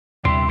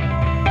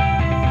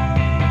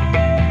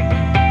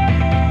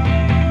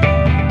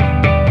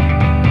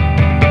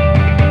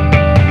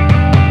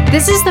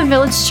This is the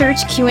Village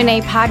Church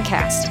Q&A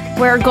podcast,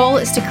 where our goal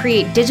is to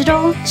create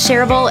digital,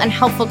 shareable, and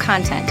helpful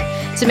content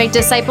to make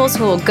disciples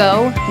who will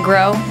go,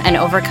 grow, and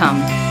overcome.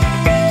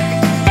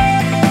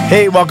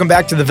 Hey, welcome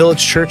back to the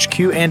Village Church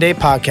Q&A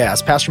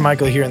podcast. Pastor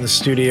Michael here in the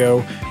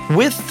studio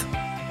with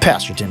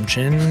Pastor Tim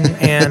Chin,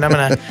 and I'm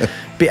going to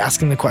be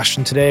asking the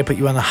question today. I put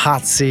you on the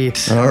hot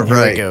seat. All right.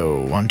 Here we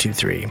go. 1, 2,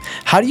 3.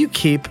 How do you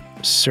keep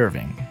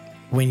serving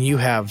when you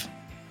have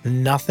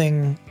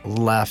nothing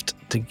left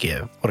to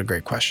give? What a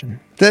great question.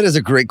 That is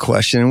a great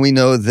question. And we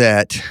know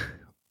that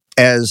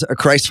as a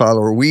Christ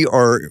follower,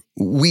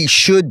 we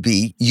should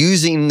be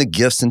using the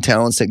gifts and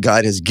talents that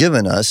God has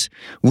given us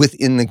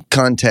within the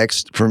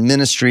context for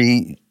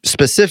ministry,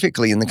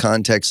 specifically in the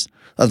context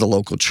of the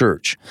local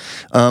church.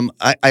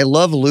 I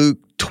love Luke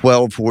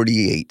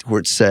 12:48, where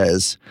it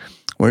says,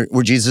 where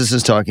Jesus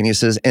is talking, he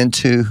says, "And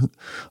to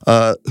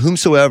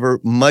whomsoever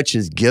much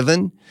is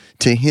given,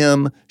 to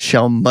him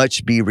shall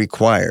much be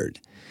required."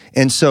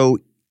 And so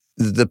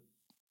the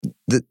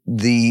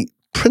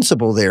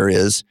principle there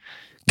is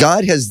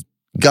God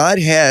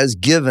has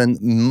given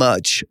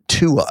much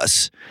to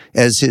us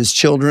as his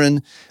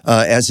children,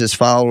 as his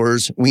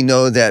followers. We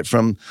know that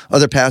from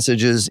other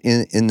passages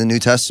in the New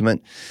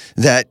Testament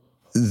that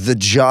the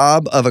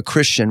job of a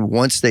Christian,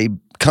 once they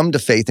come to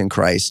faith in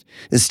Christ,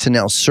 is to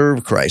now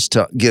serve Christ,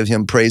 to give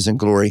him praise and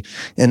glory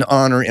and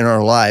honor in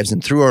our lives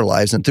and through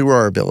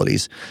our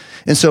abilities.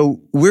 And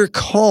so we're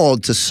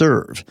called to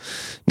serve.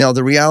 Now,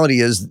 the reality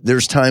is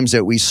there's times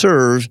that we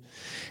serve,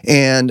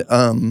 and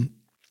I'm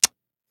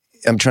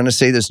trying to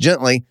say this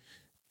gently,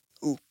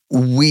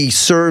 we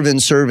serve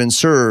and serve and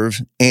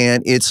serve,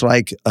 and it's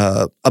like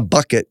a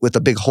bucket with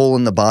a big hole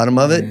in the bottom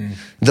of it.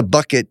 The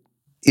bucket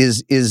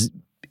is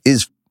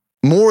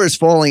more is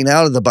falling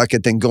out of the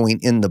bucket than going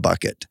in the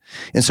bucket.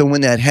 And so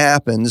when that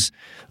happens,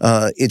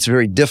 it's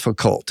very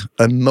difficult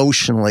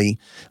emotionally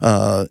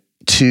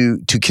to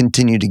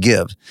continue to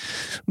give.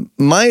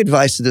 My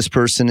advice to this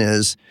person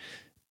is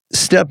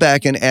step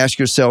back and ask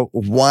yourself,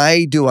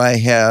 why do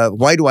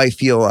I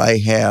feel I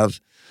have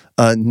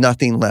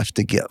nothing left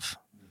to give?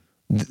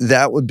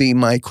 That would be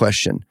my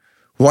question.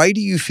 Why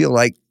do you feel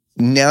like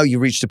now you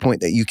reached a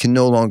point that you can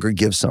no longer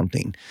give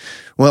something?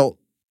 Well,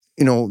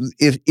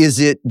 is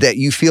it that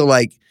you feel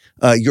like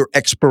your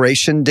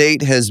expiration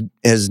date has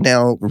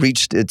now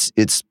reached its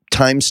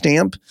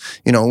timestamp?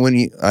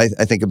 When I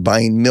think of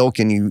buying milk,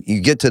 and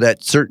you get to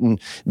that certain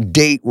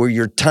date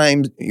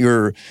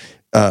where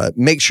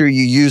make sure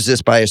you use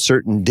this by a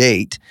certain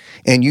date,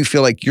 and you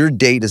feel like your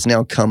date has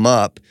now come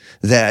up,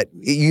 that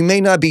you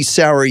may not be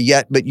sour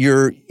yet, but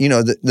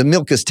the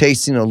milk is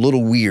tasting a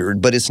little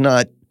weird, but it's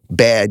not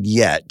bad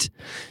yet.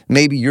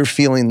 Maybe you're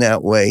feeling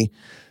that way.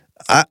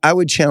 I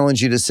would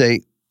challenge you to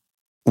say,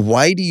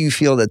 why do you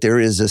feel that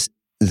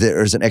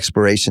there's an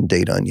expiration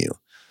date on you?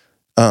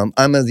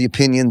 I'm of the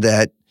opinion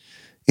that,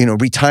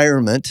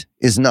 retirement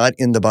is not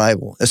in the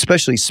Bible,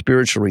 especially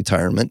spiritual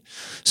retirement.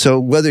 So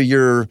whether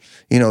you're,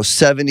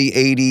 70,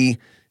 80,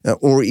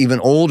 or even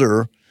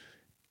older,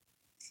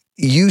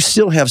 you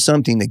still have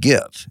something to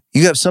give.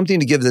 You have something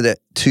to give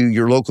to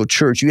your local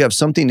church. You have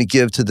something to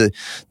give to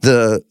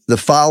the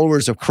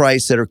followers of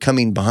Christ that are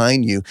coming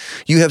behind you.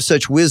 You have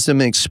such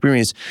wisdom and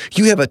experience.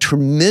 You have a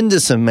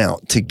tremendous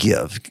amount to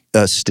give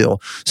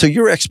still. So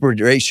your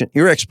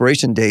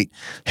expiration date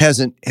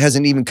hasn't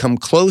even come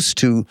close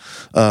to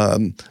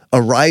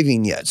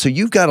arriving yet. So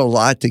you've got a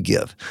lot to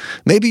give.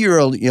 Maybe you're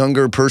a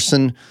younger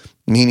person,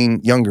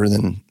 meaning younger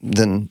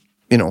than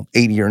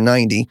 80 or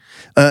 90,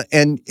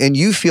 and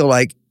you feel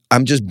like,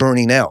 I'm just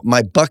burning out.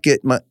 My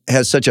bucket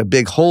has such a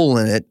big hole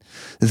in it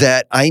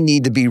that I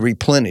need to be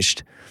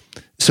replenished.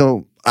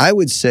 So I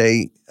would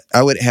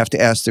have to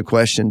ask the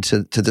question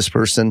to this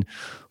person,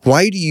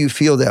 why do you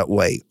feel that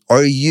way?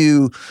 Are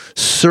you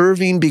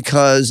serving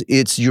because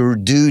it's your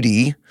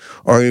duty,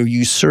 or are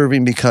you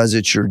serving because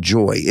it's your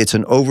joy? It's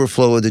an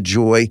overflow of the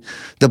joy,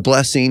 the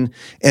blessing,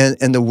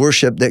 and the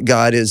worship that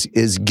God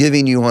is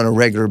giving you on a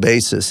regular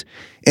basis.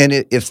 And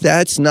if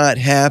that's not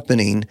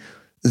happening,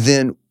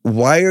 then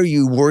why are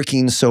you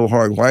working so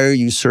hard? Why are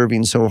you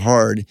serving so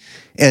hard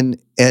and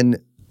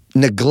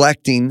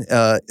neglecting?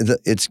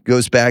 It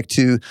goes back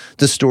to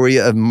the story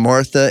of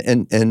Martha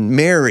and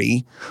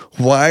Mary.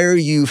 Why are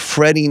you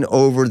fretting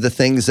over the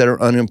things that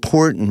are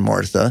unimportant,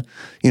 Martha?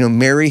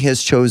 Mary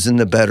has chosen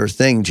the better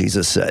thing,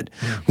 Jesus said,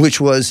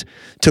 which was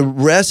to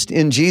rest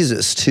in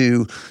Jesus,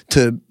 to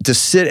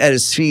sit at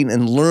his feet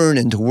and learn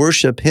and to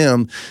worship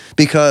him,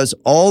 because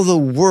all the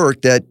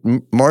work that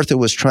Martha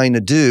was trying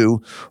to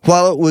do,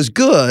 while it was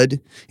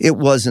good, it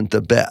wasn't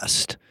the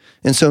best.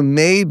 And so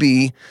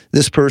maybe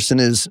this person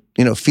is,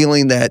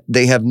 feeling that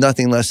they have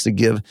nothing less to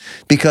give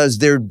because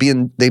they've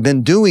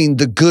been doing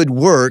the good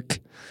work,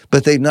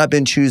 but they've not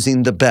been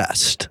choosing the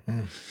best.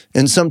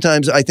 And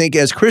sometimes I think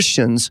as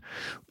Christians,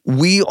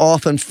 we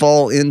often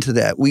fall into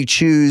that. We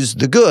choose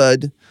the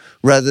good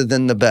rather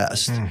than the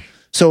best.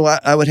 So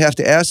I would have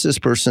to ask this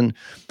person,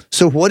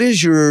 so what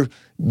is your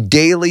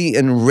daily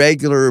and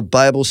regular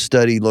Bible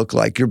study look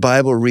like? Your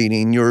Bible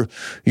reading, your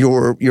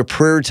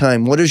prayer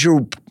time? What is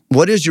your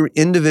What is your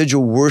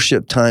individual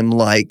worship time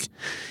like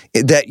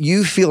that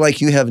you feel like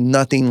you have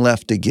nothing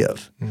left to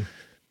give?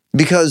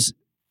 Because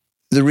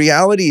the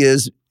reality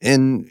is,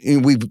 and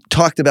we've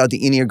talked about the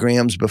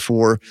Enneagrams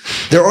before,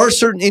 there are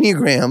certain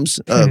Enneagrams,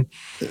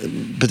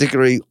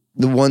 particularly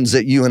the ones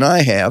that you and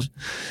I have,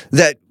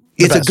 that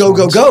it's a go,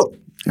 go, go.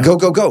 Go,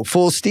 go, go.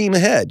 Full steam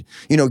ahead.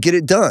 Get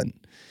it done.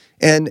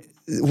 And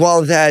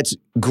while that's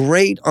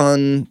great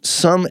on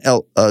some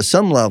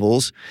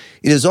levels,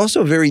 it is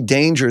also very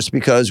dangerous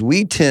because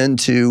we tend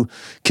to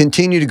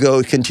continue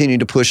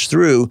to push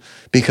through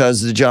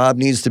because the job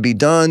needs to be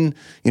done.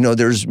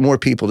 There's more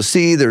people to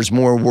see. There's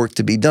more work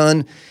to be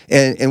done,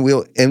 and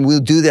we'll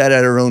do that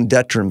at our own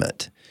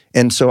detriment.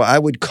 And so I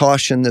would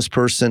caution this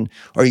person: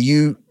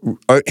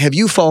 have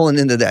you fallen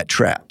into that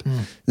trap?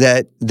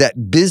 That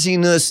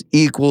busyness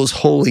equals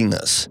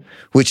holiness,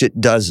 which it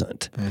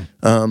doesn't.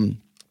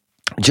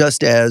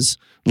 Just as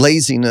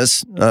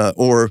laziness,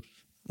 or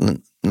let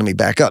me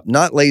back up,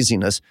 not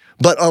laziness,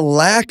 but a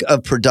lack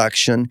of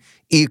production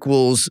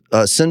equals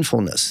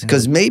sinfulness,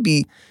 because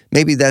maybe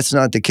that's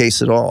not the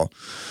case at all.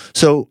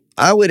 So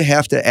I would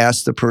have to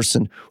ask the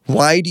person,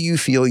 why do you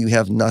feel you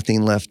have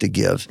nothing left to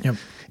give? Yep.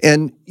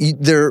 And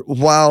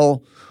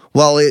while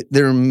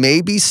there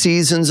may be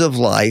seasons of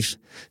life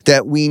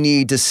that we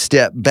need to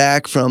step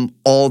back from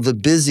all the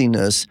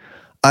busyness,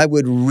 I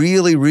would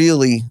really,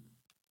 really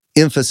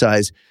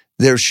emphasize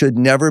there should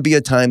never be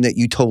a time that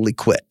you totally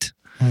quit.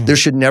 There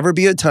should never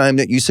be a time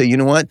that you say, you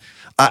know what,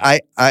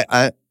 I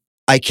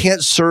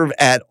can't serve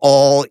at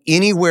all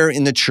anywhere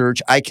in the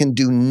church. I can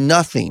do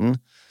nothing.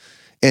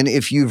 And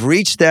if you've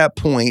reached that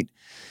point,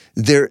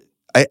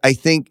 I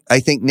think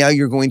now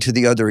you're going to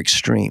the other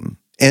extreme,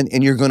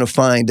 and you're going to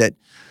find that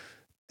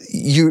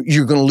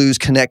you're going to lose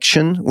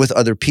connection with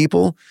other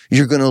people.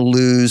 You're going to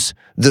lose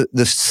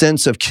the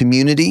sense of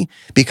community,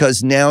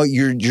 because now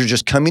you're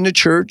just coming to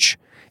church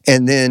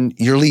and then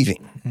you're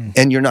leaving,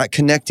 and you're not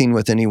connecting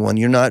with anyone.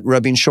 You're not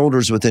rubbing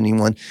shoulders with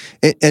anyone.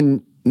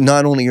 And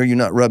not only are you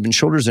not rubbing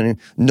shoulders with anyone,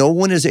 no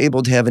one is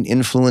able to have an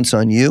influence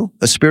on you,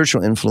 a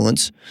spiritual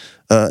influence,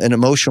 an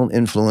emotional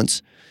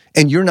influence,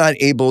 and you're not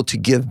able to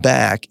give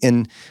back.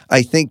 And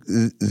I think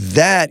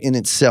that in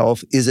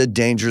itself is a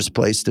dangerous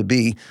place to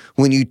be,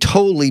 when you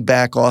totally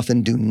back off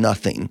and do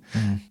nothing.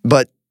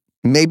 But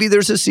maybe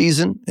there's a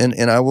season,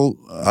 and I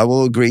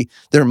will agree,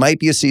 there might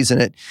be a season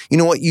that, you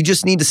know what, you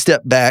just need to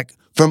step back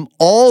from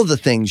all the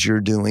things you're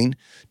doing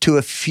to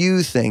a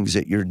few things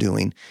that you're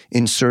doing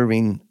in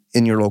serving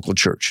in your local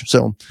church.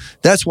 So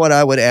that's what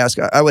I would ask.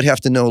 I would have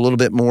to know a little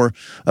bit more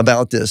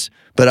about this,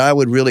 but I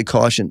would really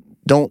caution,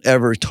 don't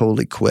ever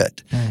totally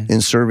quit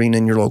in serving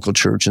in your local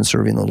church and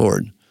serving the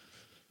Lord.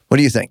 What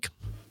do you think?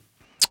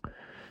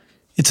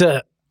 I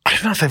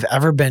don't know if I've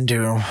ever been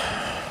to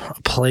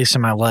a place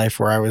in my life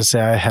where I would say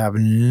I have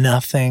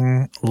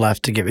nothing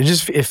left to give.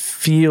 It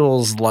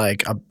feels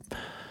like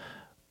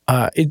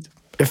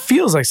it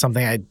feels like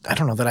something I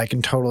don't know that I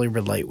can totally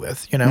relate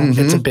with.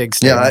 It's a big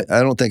statement. Yeah,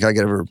 I don't think I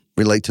could ever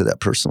relate to that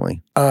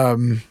personally.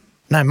 And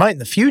I might in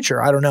the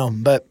future. I don't know,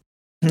 but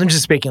I'm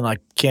just speaking like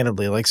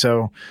candidly. Like,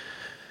 so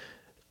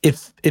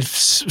if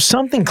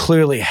something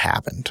clearly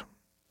happened,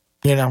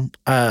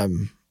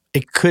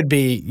 it could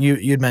be,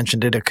 you'd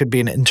mentioned it. It could be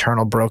an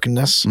internal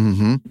brokenness.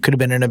 It could have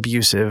been an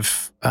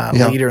abusive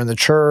leader in the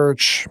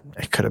church.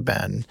 It could have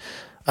been,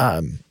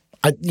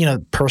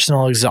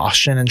 personal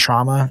exhaustion and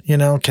trauma,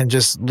 can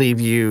just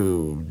leave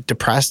you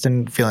depressed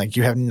and feel like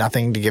you have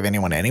nothing to give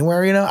anyone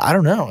anywhere, I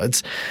don't know.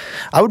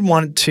 I would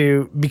want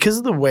to, because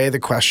of the way the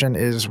question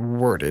is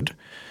worded,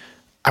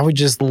 I would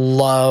just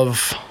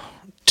love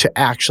to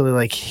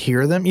actually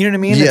hear them. You know what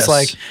I mean? Yes. It's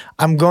like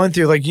I'm going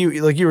through like you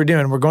were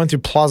doing, we're going through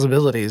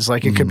plausibilities.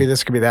 Like it could be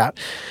this, could be that.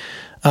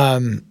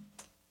 And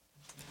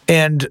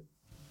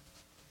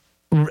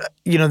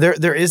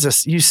there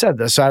is you said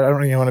this, so I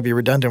don't even want to be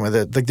redundant with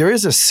it. Like there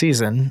is a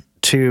season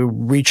to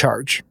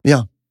recharge.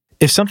 Yeah.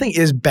 If something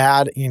is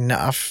bad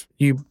enough,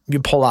 you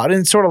pull out.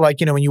 And it's sort of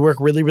like, when you work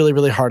really, really,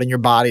 really hard on your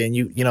body and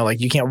you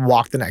can't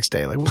walk the next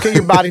day. Like, okay,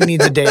 your body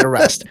needs a day to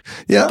rest.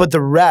 Yeah. But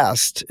the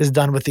rest is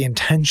done with the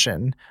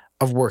intention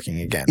of working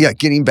again. Yeah,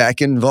 getting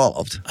back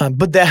involved.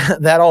 But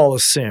that all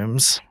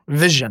assumes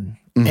vision.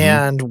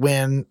 And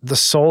when the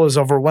soul is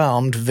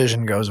overwhelmed,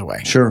 vision goes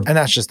away. Sure. And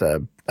that's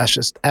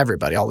just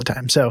everybody all the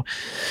time. So,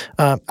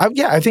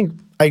 I think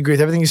I agree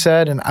with everything you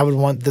said, and I would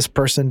want this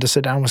person to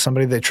sit down with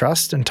somebody they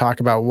trust and talk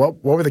about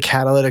what were the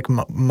catalytic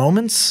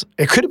moments.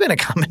 It could have been a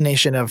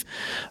combination of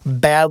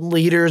bad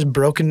leaders,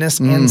 brokenness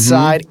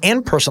inside,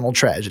 and personal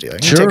tragedy.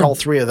 Like, you take all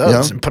three of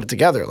those and put it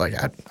together. Like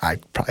I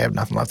probably have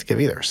nothing left to give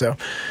either. So,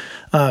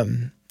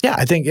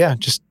 I think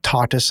just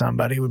talk to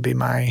somebody would be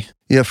my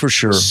for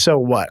sure. So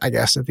what? I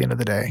guess at the end of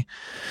the day.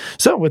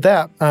 So with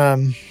that,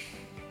 the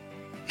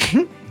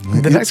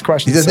next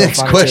question. The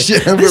next question.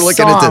 We're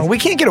looking at this. We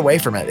can't get away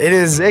from it.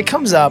 It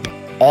comes up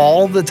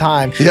all the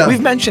time. Yeah.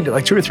 We've mentioned it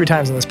like 2 or 3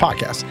 times in this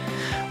podcast.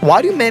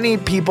 Why do many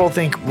people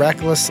think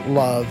reckless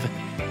love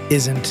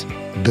isn't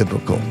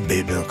biblical?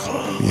 Biblical.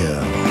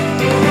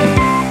 Yeah.